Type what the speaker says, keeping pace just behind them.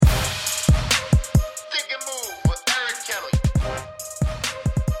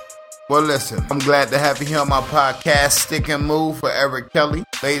Well, listen, I'm glad to have you here on my podcast, Stick and Move for Eric Kelly.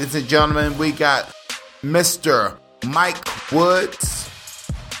 Ladies and gentlemen, we got Mr. Mike Woods.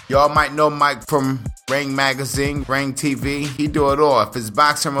 Y'all might know Mike from Ring Magazine, Ring TV. He do it all. If it's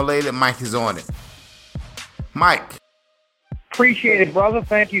boxing related, Mike is on it. Mike. Appreciate it, brother.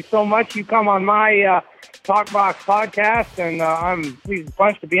 Thank you so much. You come on my Talkbox podcast, and I'm pleased a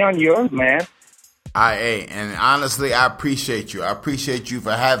bunch to be on yours, man. And honestly, I appreciate you. I appreciate you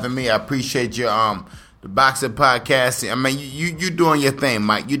for having me. I appreciate your the boxing podcast. I mean, you doing your thing,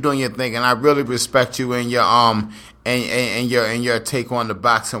 Mike. You doing your thing, and I really respect you and your and your take on the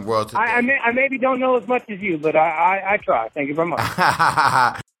boxing world today. I maybe don't know as much as you, but I try. Thank you very much.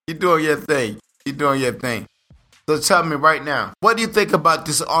 You're doing your thing. You're doing your thing. So tell me right now, what do you think about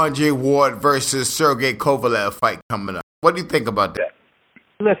this Andre Ward versus Sergey Kovalev fight coming up? What do you think about that?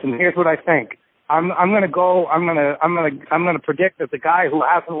 Listen, here's what I think. I'm gonna predict that the guy who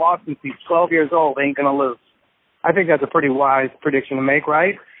hasn't lost since he's 12 years old ain't gonna lose. I think that's a pretty wise prediction to make,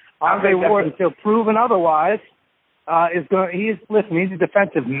 right? Andre Ward, until proven otherwise, he's a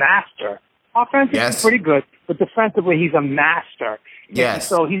defensive master. Offensively, he's pretty good, but defensively, he's a master. Yes.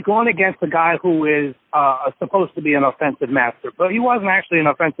 So he's going against a guy who is supposed to be an offensive master, but he wasn't actually an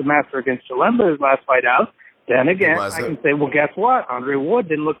offensive master against Chilemba his last fight out. Then again, I can say, well, guess what? Andre Ward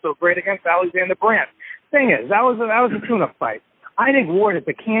didn't look so great against Alexander Brandt. Thing is, that was a tune-up fight. I think Ward is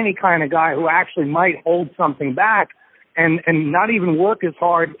the canny kind of guy who actually might hold something back and not even work as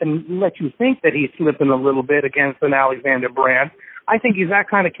hard and let you think that he's slipping a little bit against an Alexander Brandt. I think he's that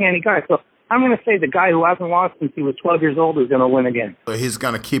kind of canny guy. So I'm going to say the guy who hasn't lost since he was 12 years old is going to win again. So he's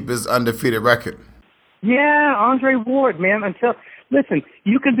going to keep his undefeated record. Yeah, Andre Ward, man. Listen,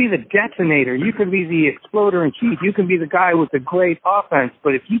 you can be the detonator. You can be the exploder in chief. You can be the guy with the great offense.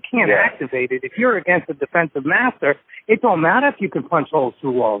 But if you can't activate it, if you're against a defensive master, it don't matter if you can punch holes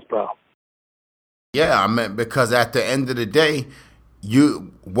through walls, bro. Yeah, I mean, because at the end of the day,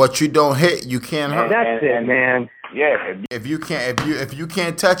 what you don't hit, you can't hurt. That's it, man. Yeah. If you can't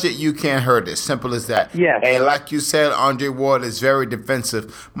touch it, you can't hurt it. Simple as that. Yeah. And like you said, Andre Ward is very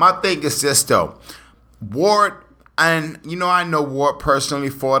defensive. My thing is this though, Ward, and I know Ward personally,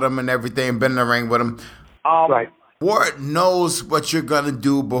 fought him and everything, been in the ring with him. Right. Ward knows what you're gonna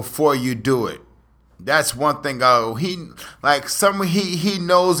do before you do it. That's one thing. He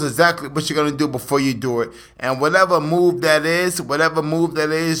knows exactly what you're gonna do before you do it, and whatever move that is,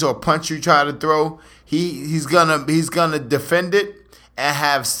 or punch you try to throw, he's gonna defend it and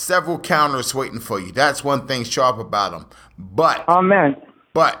have several counters waiting for you. That's one thing sharp about him.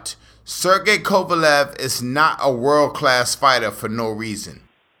 But Sergey Kovalev is not a world-class fighter for no reason.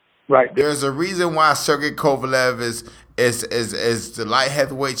 Right. There's a reason why Sergey Kovalev is the light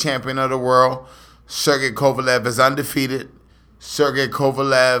heavyweight champion of the world. Sergey Kovalev is undefeated. Sergey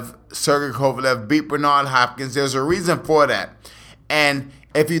Kovalev beat Bernard Hopkins. There's a reason for that. And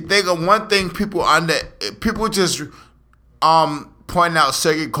if you think of one thing, people just point out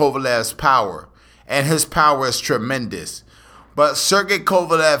Sergey Kovalev's power, and his power is tremendous. But Sergey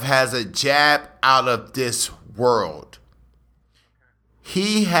Kovalev has a jab out of this world.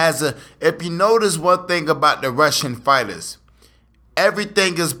 If you notice one thing about the Russian fighters,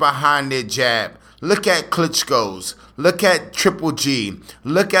 everything is behind their jab. Look at Klitschko's. Look at Triple G.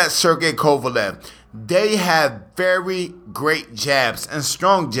 Look at Sergey Kovalev. They have very great jabs and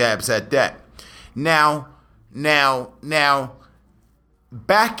strong jabs at that. Now,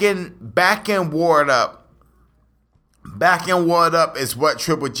 backing Ward up. Backing Ward up is what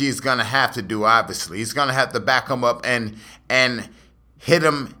Triple G is gonna have to do. Obviously, he's gonna have to back him up and hit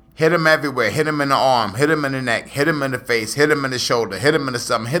him everywhere. Hit him in the arm. Hit him in the neck. Hit him in the face. Hit him in the shoulder. Hit him in the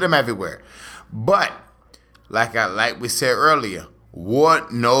something. Hit him everywhere. But like we said earlier,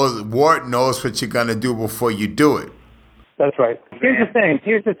 Ward knows what you're gonna do before you do it. That's right.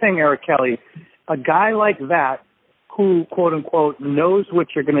 Here's the thing, Eric Kelly. A guy like that, who quote unquote knows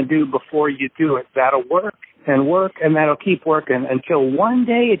what you're gonna do before you do it, that'll work, and that'll keep working until one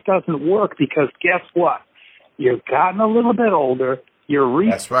day it doesn't work, because guess what? You've gotten a little bit older. Your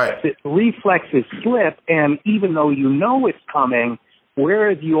reflexes slip, and even though you know it's coming,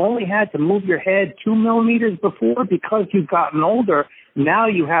 whereas you only had to move your head 2 millimeters before, because you've gotten older, now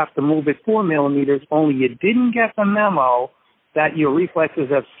you have to move it 4 millimeters, only you didn't get the memo that your reflexes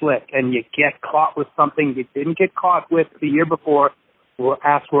have slipped, and you get caught with something you didn't get caught with the year before. Well,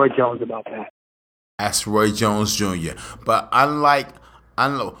 ask Roy Jones about that. Ask Roy Jones Jr. But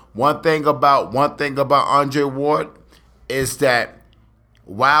one thing about Andre Ward is that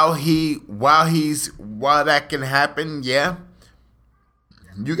while that can happen, yeah,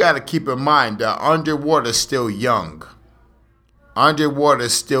 you got to keep in mind that Andre Ward is still young. Andre Ward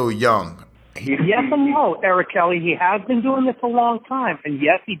is still young. Yes and no, Eric Kelly. He has been doing this a long time. And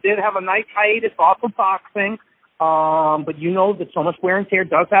yes, he did have a nice hiatus off of boxing. But you know that so much wear and tear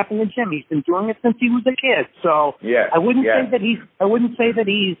does happen in the gym. He's been doing it since he was a kid. So I wouldn't say that he's,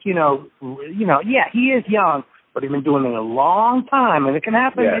 yeah, he is young, but he's been doing it a long time, and it can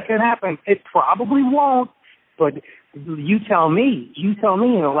happen. Yeah. It can happen. It probably won't, but you tell me in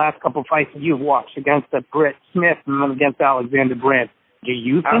the last couple of fights that you've watched against Britt Smith and then against Alexander Brandt, do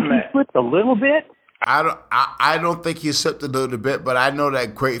you think he slipped a little bit? I don't think he slipped a little bit, but I know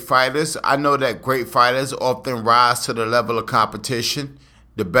that great fighters often rise to the level of competition.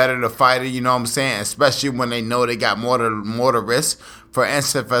 The better the fighter, you know what I'm saying? Especially when they know they got more to risk. For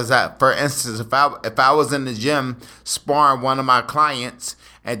instance, if I was in the gym sparring one of my clients,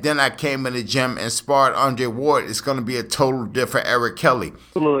 and then I came in the gym and sparred Andre Ward, it's going to be a total different Eric Kelly.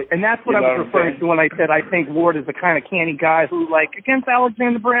 Absolutely. And that's what I was referring to when I said I think Ward is the kind of canny guy who, like, against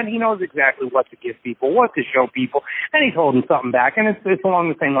Alexander Brandt, he knows exactly what to give people, what to show people, and he's holding something back. And it's along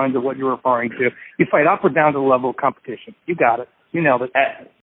the same lines of what you're referring to. You fight up or down to the level of competition. You got it. You nailed it.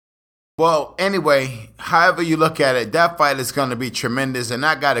 Well, anyway, however you look at it, that fight is going to be tremendous, and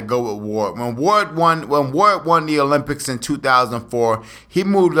I got to go with Ward. When Ward won the Olympics in 2004, he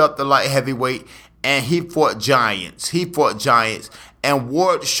moved up the light heavyweight, and he fought giants. And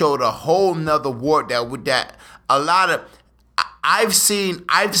Ward showed a whole nother Ward that a lot of I've seen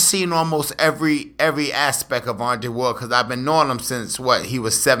almost every aspect of Andre Ward because I've been knowing him since he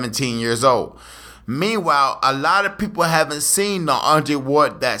was 17 years old. Meanwhile, a lot of people haven't seen the Andre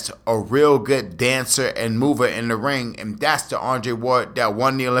Ward that's a real good dancer and mover in the ring, and that's the Andre Ward that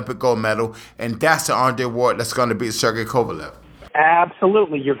won the Olympic gold medal, and that's the Andre Ward that's going to beat Sergey Kovalev.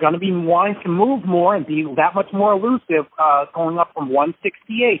 Absolutely. You're going to be wanting to move more and be that much more elusive, going up from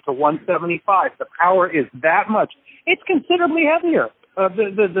 168 to 175. The power is that much. It's considerably heavier.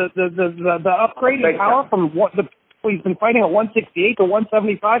 The upgraded power from what he's been fighting at 168 to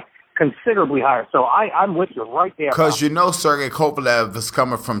 175. Considerably higher. So I'm with you right there. Because Sergey Kovalev is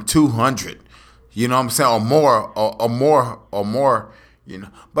coming from 200. You know what I'm saying? Or more. You know.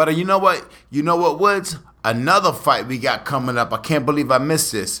 But you know what? Woods? Another fight we got coming up. I can't believe I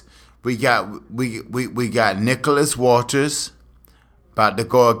missed this. We got Nicholas Walters about to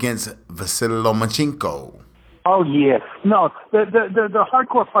go against Vasily Lomachenko. Oh yeah, no. The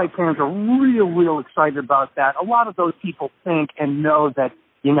hardcore fight fans are real excited about that. A lot of those people think and know that.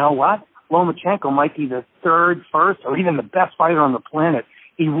 You know what? Lomachenko might be the third, first, or even the best fighter on the planet.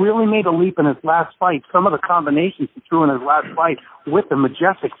 He really made a leap in his last fight. Some of the combinations he threw in his last fight with the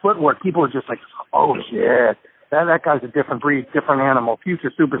majestic footwork, people are just like, oh, shit. That guy's a different breed, different animal,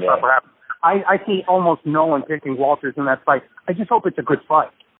 future superstar, perhaps. I see almost no one picking Walters in that fight. I just hope it's a good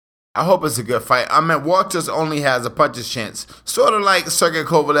fight. I hope it's a good fight. I mean, Walters only has a puncher's chance, sort of like Sergey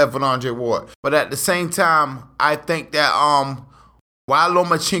Kovalev and Andre Ward. But at the same time, I think that while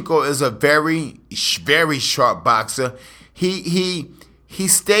Lomachenko is a very sharp boxer, he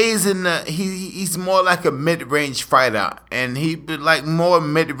stays in he's more like a mid-range fighter, and he be like more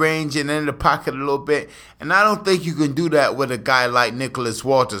mid-range and in the pocket a little bit. And I don't think you can do that with a guy like Nicholas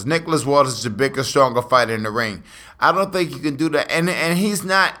Walters. Nicholas Walters is a bigger, stronger fighter in the ring. I don't think you can do that. And he's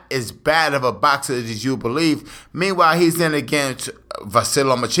not as bad of a boxer as you believe. Meanwhile, he's in against Vasily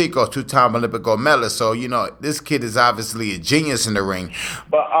Lomachenko, two-time Olympic gold medalist. So, this kid is obviously a genius in the ring.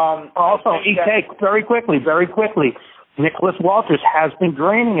 But also, very quickly, Nicholas Walters has been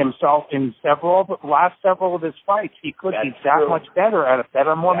draining himself in last several of his fights. He could be that much better at a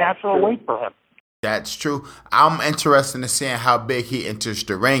better, more natural weight for him. That's true. I'm interested in seeing how big he enters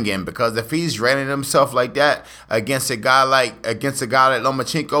the ring in, because if he's draining himself like that against a guy like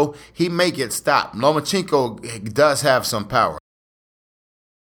Lomachenko, he may get stopped. Lomachenko does have some power.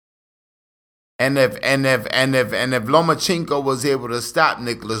 And if Lomachenko was able to stop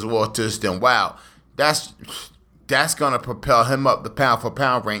Nicholas Walters, then wow, that's gonna propel him up the pound for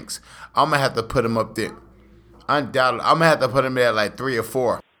pound ranks. I'm gonna have to put him up there. Undoubtedly, I'm gonna have to put him there at like 3 or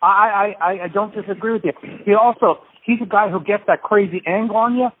 4. I don't disagree with you. He's a guy who gets that crazy angle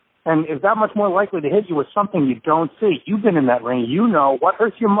on you and is that much more likely to hit you with something you don't see. You've been in that ring. You know what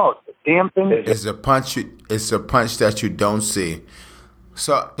hurts you most. The damn thing is it's a punch that you don't see.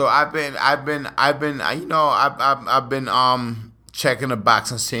 So I've been checking the box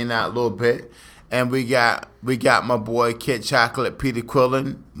and seeing that a little bit. And we got my boy Kid Chocolate Peter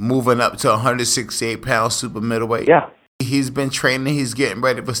Quillen moving up to 168 pounds super middleweight. Yeah. He's been training. He's getting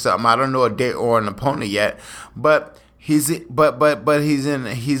ready for something. I don't know a date or an opponent yet, but he's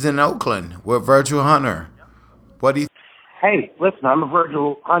in Oakland with Virgil Hunter. What do you? hey, listen, I'm a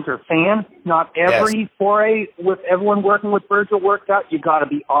Virgil Hunter fan. Not every foray with everyone working with Virgil worked out. You got to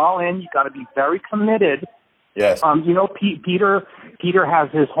be all in. You got to be very committed. Yes. Peter has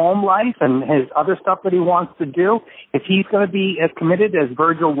his home life and his other stuff that he wants to do. If he's going to be as committed as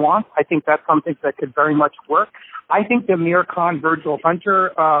Virgil wants, I think that's something that could very much work. I think the Amir Khan Virgil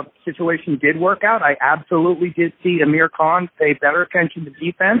Hunter situation did work out. I absolutely did see Amir Khan pay better attention to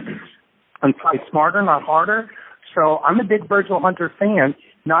defense and play smarter, not harder. So I'm a big Virgil Hunter fan.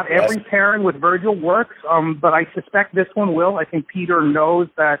 Not every pairing with Virgil works, but I suspect this one will. I think Peter knows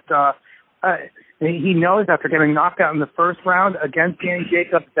that he knows after getting knocked out in the first round against Danny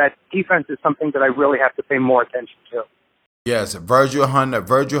Jacobs that defense is something that I really have to pay more attention to. Yes, Virgil Hunter.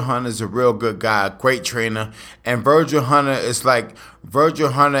 Virgil Hunter is a real good guy, a great trainer, and Virgil Hunter is like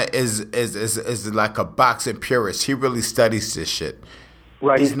a boxing purist. He really studies this shit.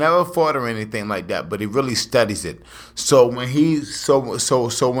 Right. He's never fought or anything like that, but he really studies it. So when he's when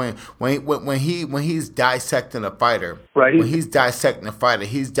he's dissecting a fighter, right. When he's dissecting a fighter,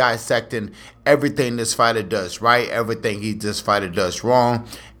 he's dissecting everything this fighter does right, everything this fighter does wrong,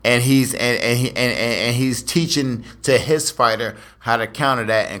 and he's teaching to his fighter how to counter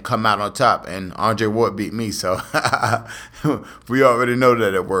that and come out on top. And Andre Ward beat me, so we already know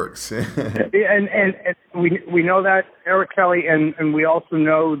that it works. and we know that, Eric Kelly, and we also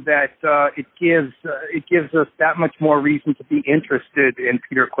know that it gives us that much more reason to be interested in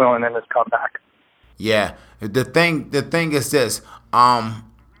Peter Quillin and his comeback. Yeah, the thing is this: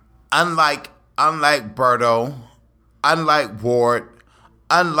 unlike Berto, unlike Ward,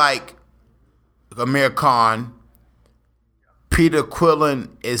 unlike Amir Khan, Peter Quillin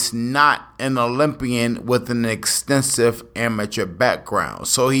is not an Olympian with an extensive amateur background.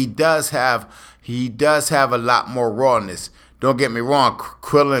 So he does have a lot more rawness. Don't get me wrong,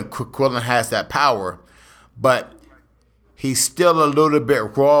 Quillin has that power, but he's still a little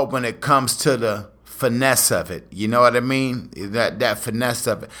bit raw when it comes to the finesse of it. You know what I mean? That finesse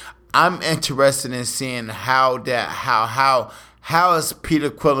of it. I'm interested in seeing how is Peter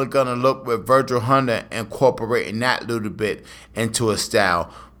Quillin gonna look with Virgil Hunter incorporating that little bit into his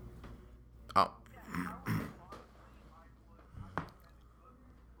style.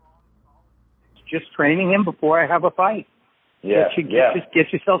 Just training him before I have a fight. Just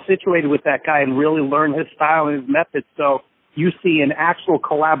get yourself situated with that guy and really learn his style and his methods. So you see an actual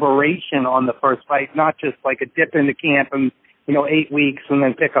collaboration on the first fight, not just like a dip into camp and 8 weeks and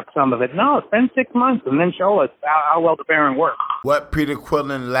then pick up some of it. No, spend 6 months and then show us how well the pairing works. What Peter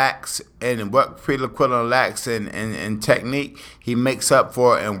Quillin lacks in technique, he makes up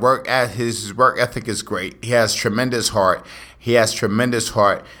for in work. His work ethic is great. He has tremendous heart. And he has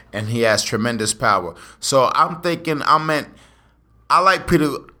tremendous power. So I'm thinking, I like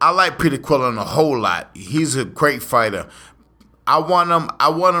Peter Quillin a whole lot. He's a great fighter. I want him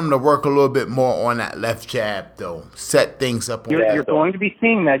to work a little bit more on that left jab, though. Set things up. You're going to be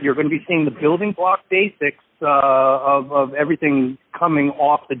seeing that. You're going to be seeing the building block basics of everything coming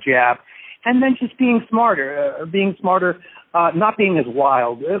off the jab, and then just being smarter, not being as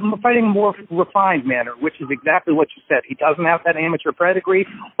wild, fighting a more refined manner, which is exactly what you said. He doesn't have that amateur pedigree,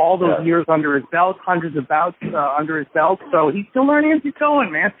 all those years under his belt, hundreds of bouts under his belt, so he's still learning as he's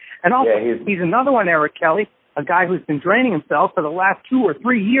going, man. And also, he's another one, Eric Kelly, a guy who's been training himself for the last 2 or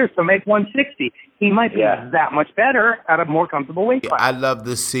 3 years to make 160. He might be that much better at a more comfortable weight class. I love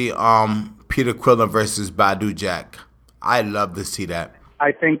to see Peter Quillin versus Badou Jack. I love to see that.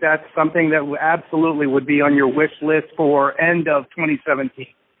 I think that's something that absolutely would be on your wish list for end of 2017.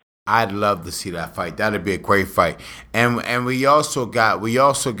 I'd love to see that fight. That'd be a great fight. And we also got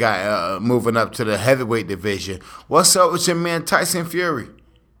moving up to the heavyweight division. What's up with your man Tyson Fury?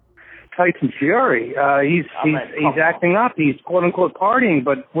 Tyson Fury, he's acting up. He's quote unquote partying,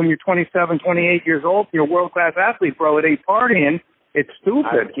 but when you're 27, 28 years old, you're a world class athlete, bro. It ain't partying. It's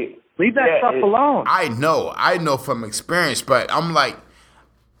stupid. Leave that stuff alone. I know from experience, but I'm like,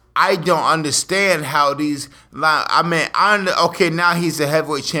 I don't understand how these. Okay, now he's a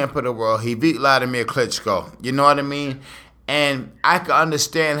heavyweight champion of the world. He beat Vladimir Klitschko. You know what I mean? And I can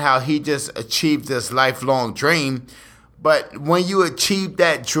understand how he just achieved this lifelong dream. But when you achieve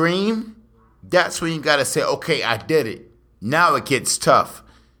that dream, that's when you got to say, okay, I did it. Now it gets tough.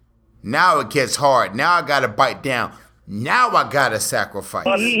 Now it gets hard. Now I got to bite down. Now I got to sacrifice.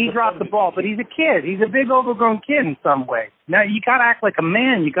 He dropped the ball, but he's a kid. He's a big overgrown kid in some way. Now you got to act like a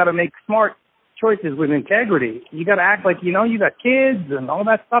man. You got to make smart choices with integrity. You got to act like, you got kids and all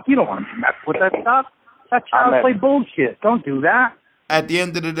that stuff. You don't want to mess with that stuff. That's child play bullshit. Don't do that. at the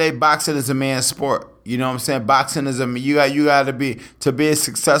end of the day, boxing is a man's sport. You know what I'm saying? Boxing is you got to be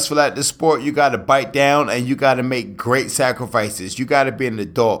successful at the sport. You got to bite down and you got to make great sacrifices. You got to be an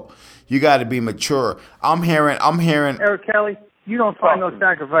adult. You got to be mature. I'm hearing. Eric Kelly, you don't find those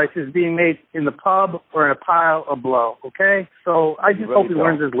sacrifices being made in the pub or in a pile of blow. Okay, so I just hope he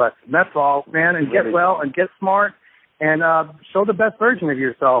learns his lesson. That's all, man. And get well and get smart and show the best version of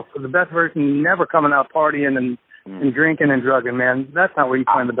yourself. The best version, never coming out partying and drinking and drugging, man. That's not where you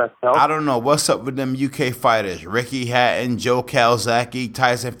find the best help. I don't know what's up with them UK fighters. Ricky Hatton, Joe Calzaghe,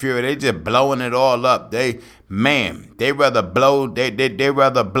 Tyson Fury. They just blowing it all up. They rather blow. They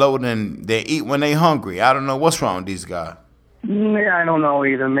rather blow than they eat when they hungry. I don't know what's wrong with these guys. Yeah, I don't know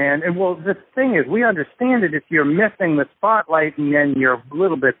either, man. And well, the thing is, we understand it if you're missing the spotlight and then you're a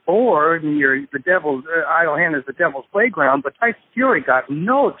little bit bored and the devil's idle hand is the devil's playground. But Tyson Fury got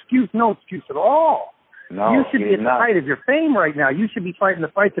no excuse at all. No, you should be at the height of your fame right now. You should be fighting the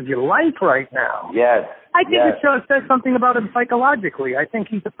fights of your life right now. Yes. I think it says something about him psychologically. I think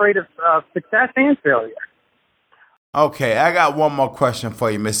he's afraid of success and failure. Okay, I got one more question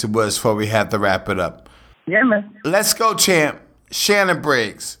for you, Mr. Woods, before we have to wrap it up. Yeah, man. Let's go, champ. Shannon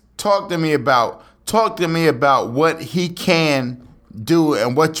Briggs, talk to me about what he can do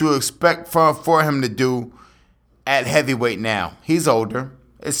and what you expect for him to do at heavyweight now. He's older.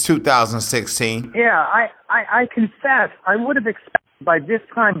 It's 2016. Yeah, I confess, I would have expected by this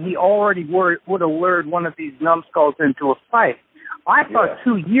time he already would have lured one of these numbskulls into a fight. I thought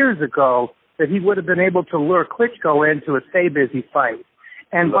 2 years ago that he would have been able to lure Klitschko into a stay busy fight.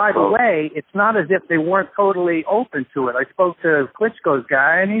 And by the way, it's not as if they weren't totally open to it. I spoke to Klitschko's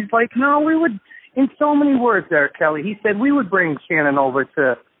guy, and he's like, no, we would, in so many words there, Kelly, he said we would bring Shannon over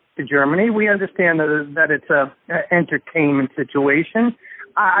to Germany. We understand that it's a entertainment situation.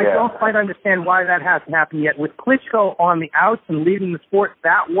 I don't quite understand why that hasn't happened yet. With Klitschko on the outs and leaving the sport,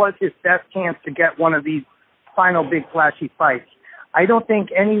 that was his best chance to get one of these final big flashy fights. I don't think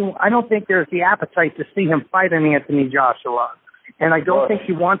there's the appetite to see him fight an Anthony Joshua. And I don't think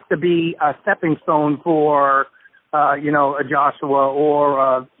he wants to be a stepping stone for, a Joshua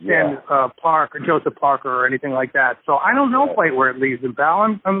or Park or Joseph Parker or anything like that. So I don't know quite where it leaves him,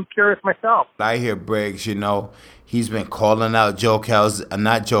 Val. I'm curious myself. I hear Briggs, he's been calling out not Joe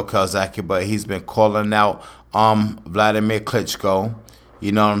Calzaghe, but he's been calling out Vladimir Klitschko.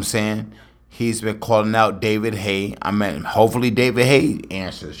 You know what I'm saying? He's been calling out David Haye. I mean, hopefully David Haye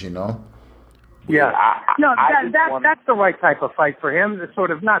answers, Yeah, that's the right type of fight for him. It's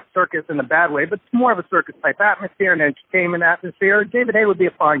sort of not circus in a bad way, but it's more of a circus type atmosphere and entertainment atmosphere. David Haye would be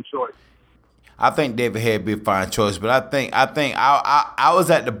a fine choice. I think David Haye would be a fine choice, but I think I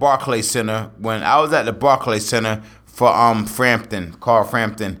was at the Barclays Center for Carl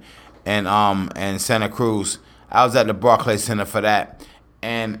Frampton, and Santa Cruz. I was at the Barclays Center for that,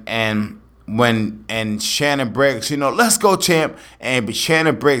 and Shannon Briggs, let's go, champ. And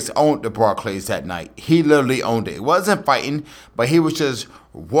Shannon Briggs owned the Barclays that night. He literally owned it. It wasn't fighting, but he was just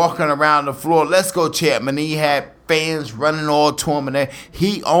walking around the floor. Let's go, champ. And he had fans running all to him. And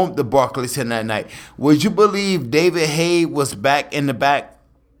he owned the Barclays Center that night. Would you believe David Haye was back in the back,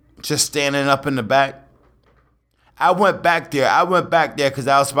 just standing up in the back? I went back there because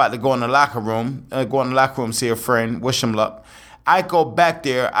I was about to go in the locker room, see a friend, wish him luck. I go back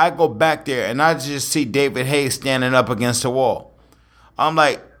there, and I just see David Haye standing up against the wall. I'm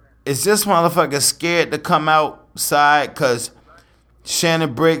like, is this motherfucker scared to come outside because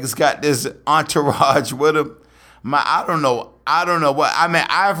Shannon Briggs got this entourage with him? I don't know what. I mean,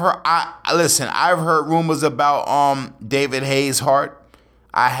 I've heard rumors about David Haye's heart.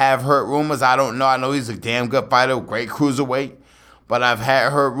 I have heard rumors. I don't know. I know he's a damn good fighter, great cruiserweight. But I've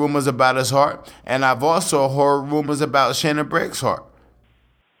heard rumors about his heart, and I've also heard rumors about Shannon Briggs' heart.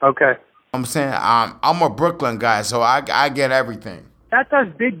 Okay. I'm saying I'm a Brooklyn guy, so I get everything. That does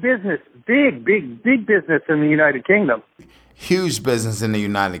big business, big business in the United Kingdom. Huge business in the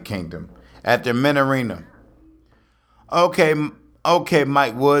United Kingdom at the Mint Arena. Okay,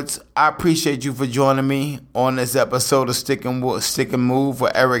 Mike Woods, I appreciate you for joining me on this episode of Stick and Move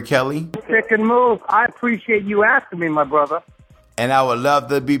with Eric Kelly. Stick and Move. I appreciate you asking me, my brother. And I would love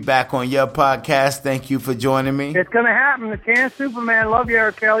to be back on your podcast. Thank you for joining me. It's going to happen. The Can Superman. Love you,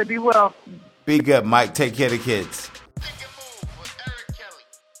 Eric Kelly. Be well. Be good, Mike. Take care of the kids.